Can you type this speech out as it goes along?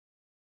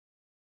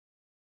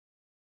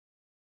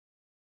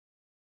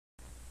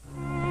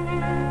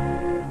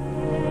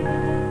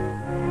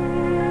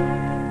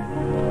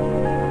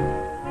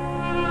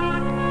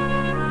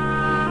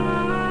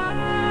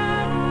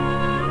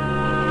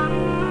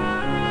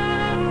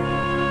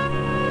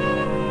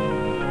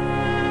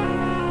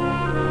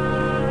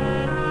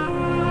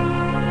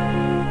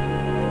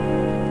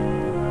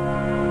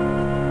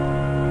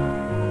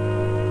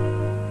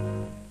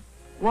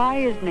Why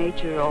is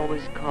nature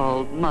always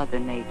called Mother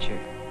Nature?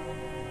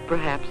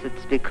 Perhaps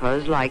it's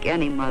because, like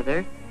any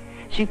mother,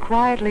 she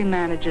quietly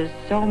manages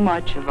so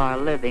much of our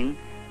living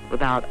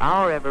without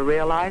our ever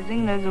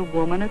realizing there's a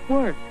woman at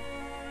work.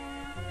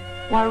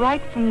 Why,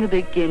 right from the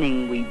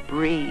beginning, we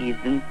breathe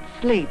and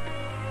sleep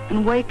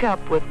and wake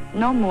up with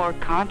no more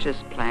conscious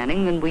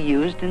planning than we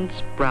used in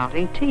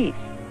sprouting teeth.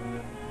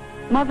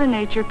 Mother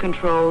Nature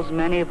controls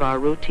many of our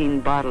routine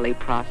bodily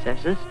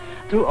processes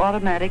through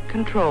automatic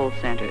control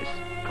centers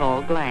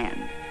called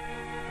glands.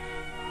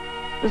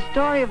 The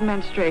story of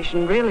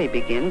menstruation really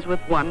begins with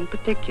one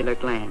particular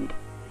gland.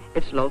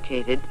 It's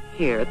located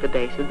here at the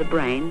base of the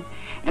brain,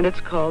 and it's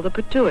called the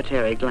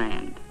pituitary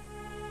gland.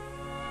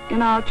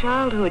 In our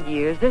childhood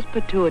years, this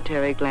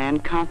pituitary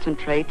gland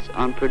concentrates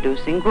on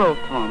producing growth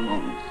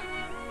hormones,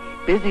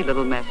 busy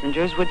little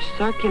messengers which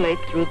circulate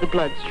through the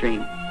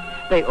bloodstream.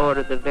 They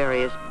order the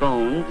various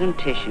bones and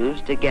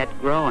tissues to get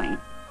growing.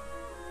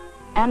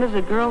 And as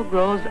a girl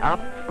grows up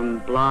from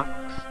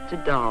blocks to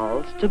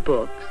dolls to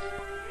books,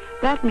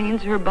 that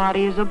means her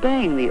body is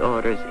obeying the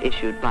orders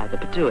issued by the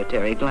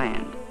pituitary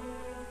gland.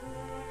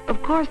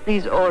 Of course,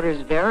 these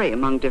orders vary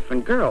among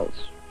different girls.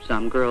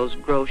 Some girls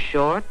grow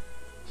short,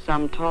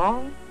 some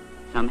tall,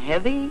 some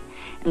heavy,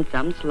 and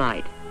some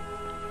slight.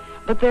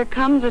 But there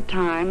comes a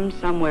time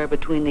somewhere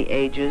between the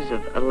ages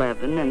of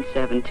 11 and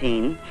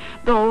 17,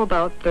 though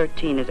about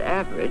 13 is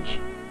average,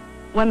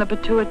 when the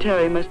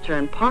pituitary must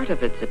turn part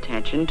of its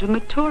attention to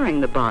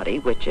maturing the body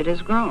which it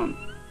has grown.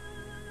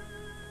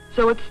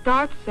 So it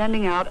starts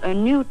sending out a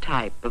new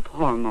type of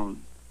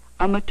hormone,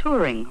 a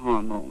maturing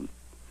hormone.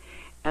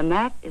 And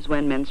that is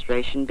when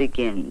menstruation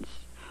begins,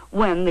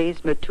 when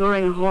these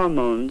maturing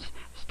hormones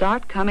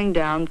start coming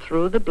down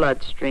through the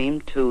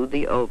bloodstream to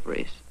the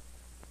ovaries.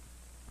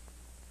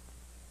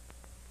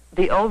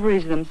 The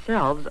ovaries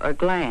themselves are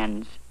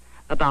glands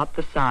about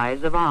the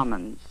size of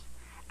almonds,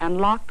 and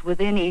locked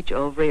within each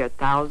ovary are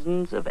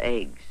thousands of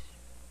eggs.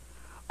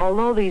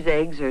 Although these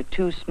eggs are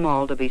too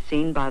small to be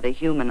seen by the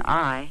human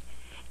eye,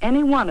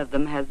 any one of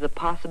them has the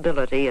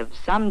possibility of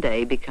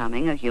someday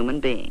becoming a human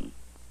being.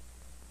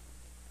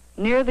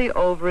 Near the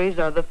ovaries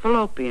are the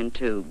fallopian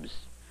tubes,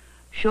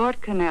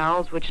 short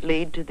canals which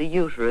lead to the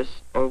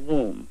uterus or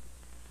womb.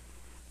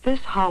 This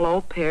hollow,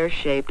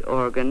 pear-shaped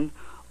organ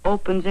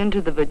opens into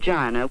the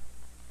vagina,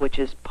 which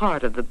is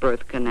part of the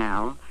birth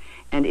canal,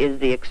 and is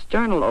the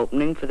external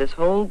opening for this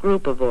whole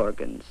group of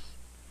organs.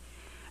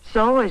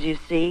 So, as you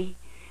see,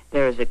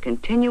 there is a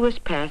continuous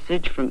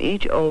passage from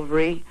each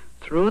ovary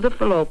through the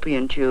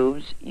fallopian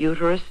tubes,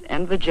 uterus,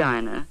 and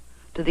vagina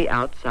to the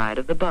outside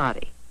of the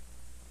body.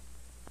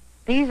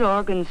 These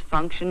organs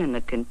function in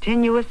a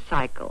continuous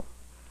cycle.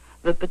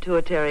 The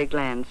pituitary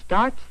gland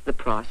starts the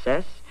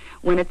process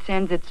when it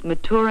sends its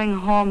maturing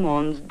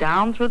hormones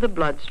down through the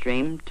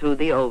bloodstream to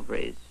the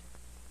ovaries.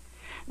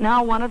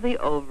 Now one of the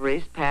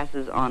ovaries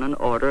passes on an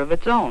order of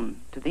its own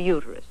to the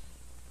uterus.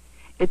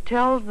 It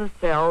tells the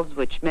cells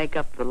which make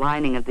up the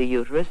lining of the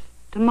uterus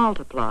to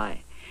multiply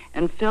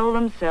and fill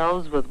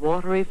themselves with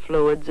watery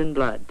fluids and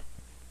blood.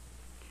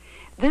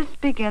 This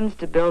begins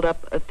to build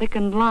up a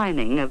thickened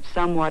lining of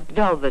somewhat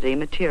velvety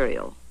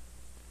material.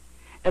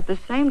 At the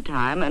same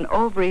time, an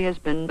ovary has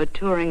been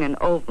maturing an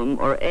ovum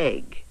or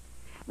egg,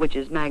 which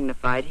is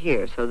magnified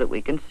here so that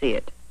we can see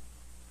it.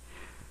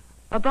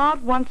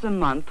 About once a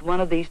month, one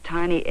of these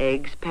tiny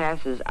eggs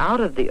passes out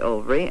of the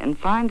ovary and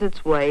finds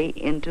its way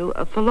into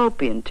a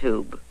fallopian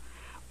tube,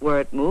 where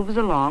it moves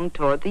along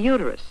toward the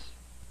uterus.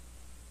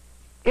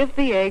 If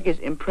the egg is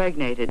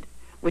impregnated,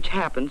 which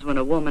happens when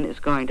a woman is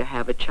going to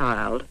have a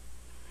child,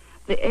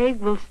 the egg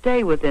will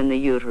stay within the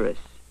uterus.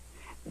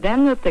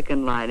 Then the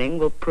thickened lining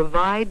will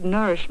provide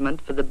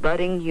nourishment for the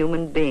budding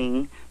human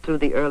being through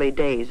the early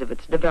days of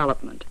its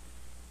development.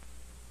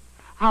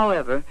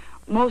 However,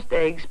 most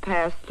eggs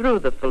pass through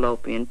the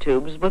fallopian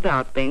tubes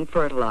without being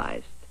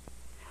fertilized.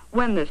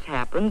 When this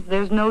happens,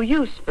 there's no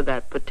use for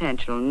that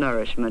potential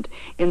nourishment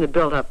in the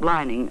built-up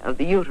lining of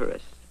the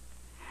uterus.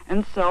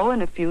 And so,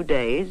 in a few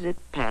days, it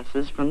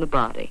passes from the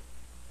body.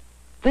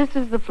 This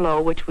is the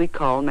flow which we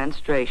call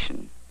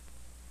menstruation.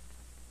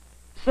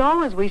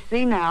 So, as we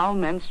see now,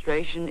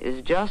 menstruation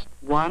is just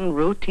one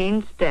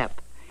routine step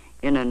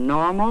in a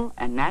normal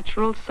and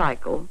natural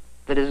cycle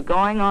that is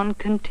going on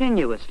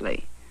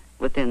continuously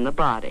within the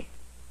body.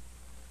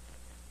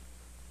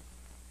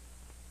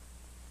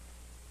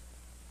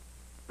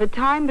 The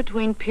time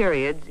between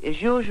periods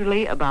is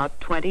usually about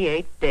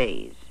 28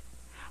 days.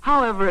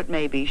 However, it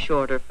may be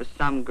shorter for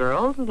some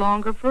girls and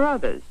longer for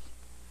others.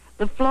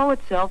 The flow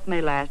itself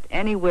may last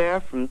anywhere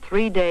from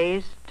 3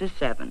 days to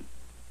 7.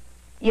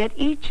 Yet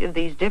each of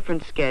these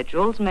different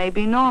schedules may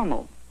be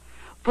normal,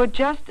 for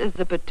just as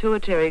the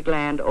pituitary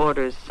gland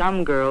orders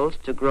some girls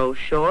to grow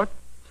short,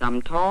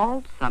 some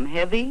tall, some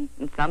heavy,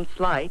 and some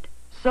slight,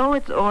 so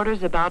its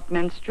orders about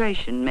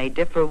menstruation may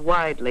differ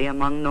widely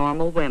among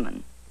normal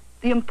women.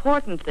 The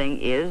important thing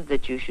is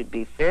that you should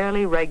be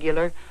fairly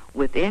regular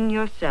within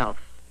yourself.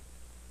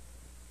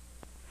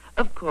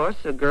 Of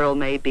course, a girl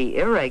may be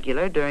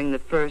irregular during the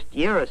first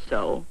year or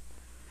so,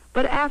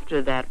 but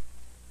after that,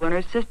 when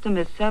her system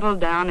has settled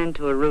down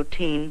into a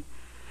routine,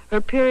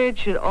 her period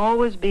should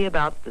always be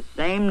about the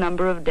same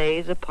number of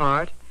days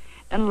apart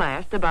and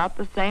last about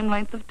the same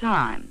length of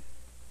time.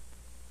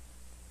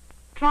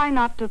 Try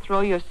not to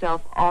throw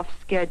yourself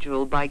off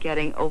schedule by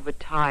getting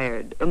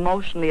overtired,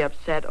 emotionally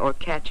upset, or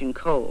catching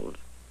cold.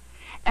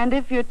 And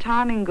if your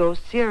timing goes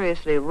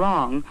seriously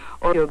wrong,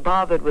 or you're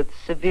bothered with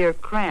severe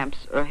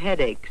cramps or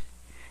headaches,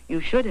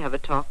 you should have a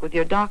talk with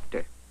your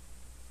doctor.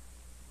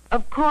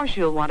 Of course,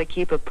 you'll want to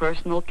keep a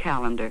personal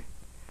calendar.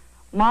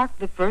 Mark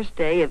the first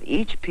day of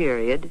each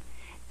period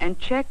and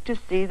check to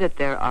see that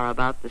there are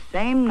about the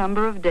same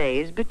number of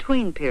days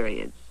between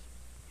periods.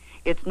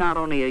 It's not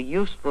only a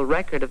useful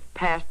record of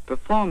past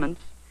performance,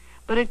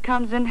 but it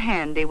comes in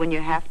handy when you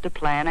have to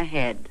plan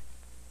ahead.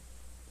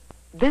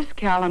 This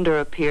calendar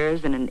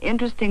appears in an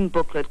interesting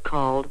booklet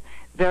called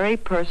Very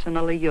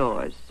Personally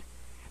Yours.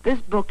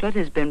 This booklet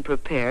has been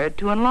prepared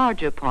to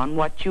enlarge upon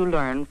what you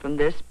learn from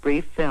this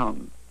brief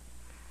film.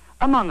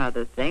 Among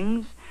other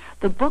things,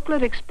 the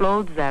booklet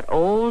explodes that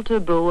old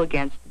taboo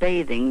against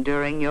bathing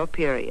during your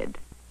period.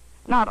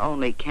 Not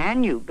only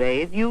can you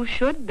bathe, you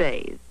should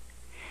bathe,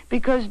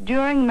 because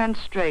during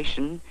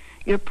menstruation,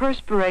 your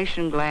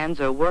perspiration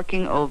glands are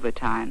working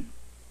overtime.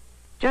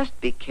 Just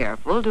be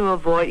careful to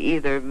avoid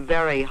either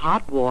very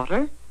hot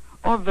water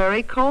or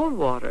very cold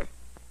water.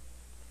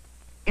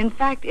 In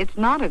fact, it's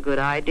not a good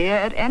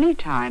idea at any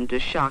time to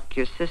shock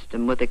your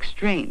system with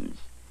extremes,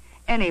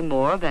 any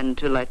more than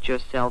to let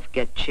yourself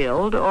get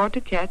chilled or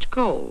to catch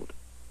cold.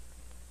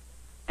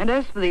 And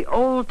as for the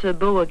old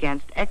taboo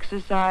against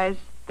exercise,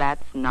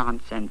 that's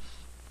nonsense.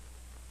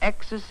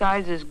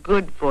 Exercise is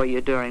good for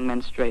you during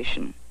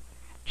menstruation.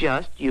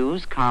 Just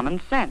use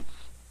common sense.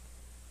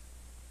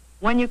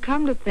 When you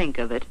come to think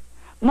of it,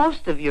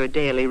 most of your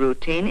daily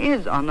routine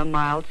is on the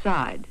mild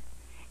side.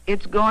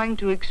 It's going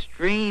to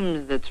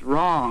extremes that's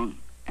wrong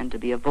and to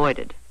be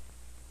avoided.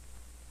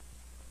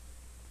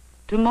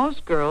 To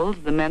most girls,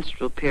 the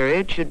menstrual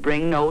period should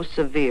bring no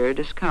severe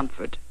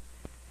discomfort.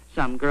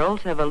 Some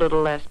girls have a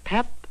little less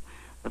pep,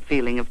 a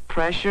feeling of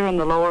pressure in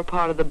the lower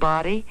part of the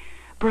body,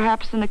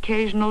 perhaps an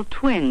occasional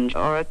twinge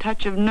or a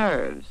touch of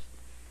nerves.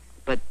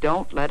 But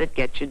don't let it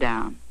get you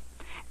down.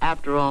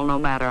 After all, no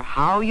matter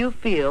how you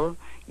feel,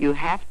 you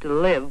have to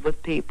live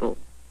with people.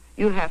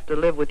 You have to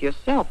live with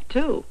yourself,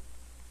 too.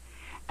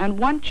 And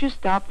once you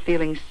stop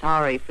feeling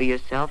sorry for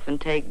yourself and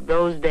take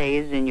those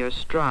days in your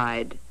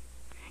stride,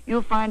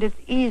 you'll find it's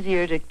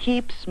easier to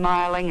keep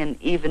smiling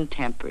and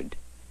even-tempered.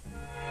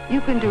 You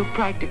can do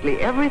practically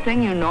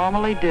everything you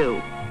normally do.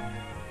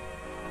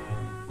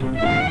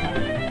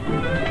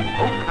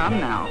 Oh, come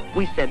now.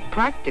 We said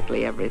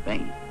practically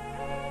everything,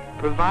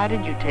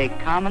 provided you take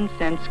common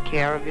sense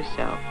care of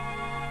yourself.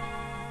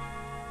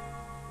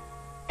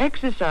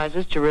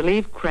 Exercises to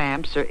relieve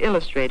cramps are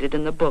illustrated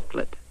in the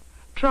booklet.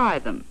 Try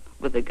them.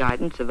 With the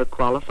guidance of a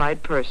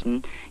qualified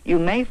person, you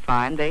may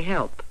find they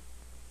help.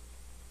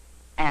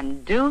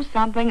 And do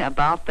something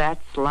about that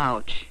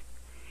slouch.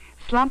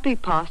 Slumpy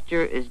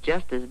posture is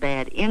just as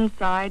bad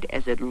inside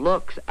as it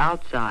looks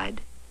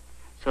outside.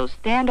 So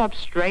stand up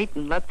straight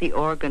and let the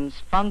organs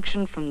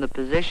function from the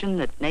position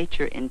that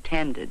nature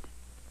intended.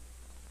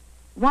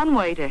 One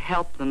way to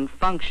help them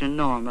function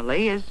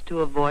normally is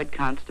to avoid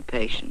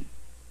constipation.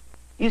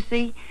 You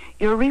see,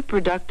 your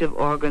reproductive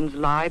organs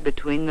lie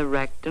between the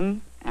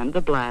rectum and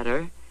the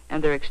bladder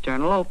and their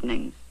external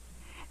openings,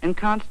 and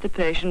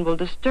constipation will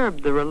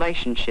disturb the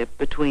relationship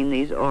between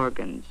these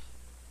organs.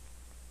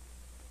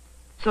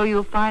 So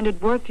you'll find it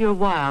worth your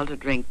while to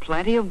drink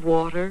plenty of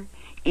water,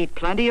 eat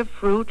plenty of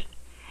fruit,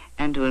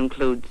 and to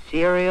include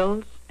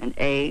cereals and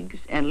eggs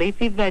and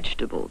leafy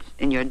vegetables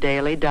in your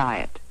daily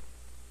diet.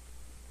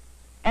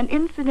 And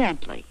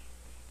incidentally,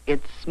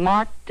 it's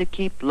smart to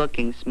keep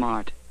looking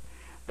smart.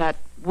 That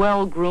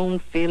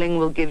well-groomed feeling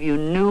will give you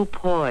new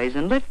poise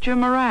and lift your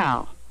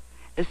morale,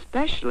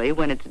 especially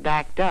when it's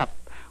backed up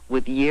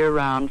with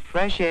year-round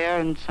fresh air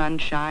and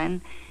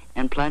sunshine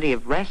and plenty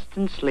of rest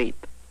and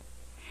sleep.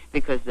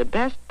 Because the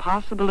best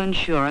possible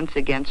insurance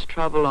against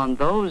trouble on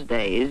those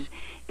days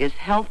is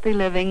healthy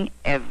living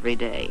every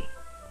day.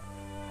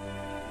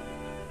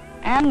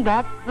 And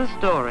that's the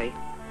story.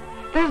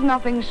 There's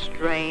nothing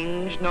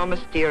strange nor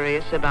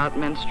mysterious about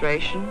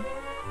menstruation.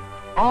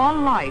 All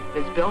life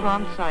is built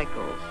on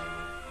cycles,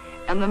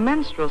 and the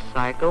menstrual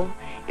cycle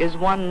is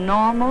one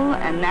normal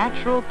and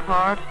natural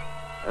part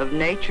of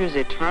nature's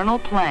eternal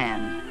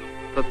plan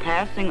for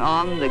passing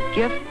on the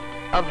gift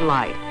of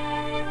life.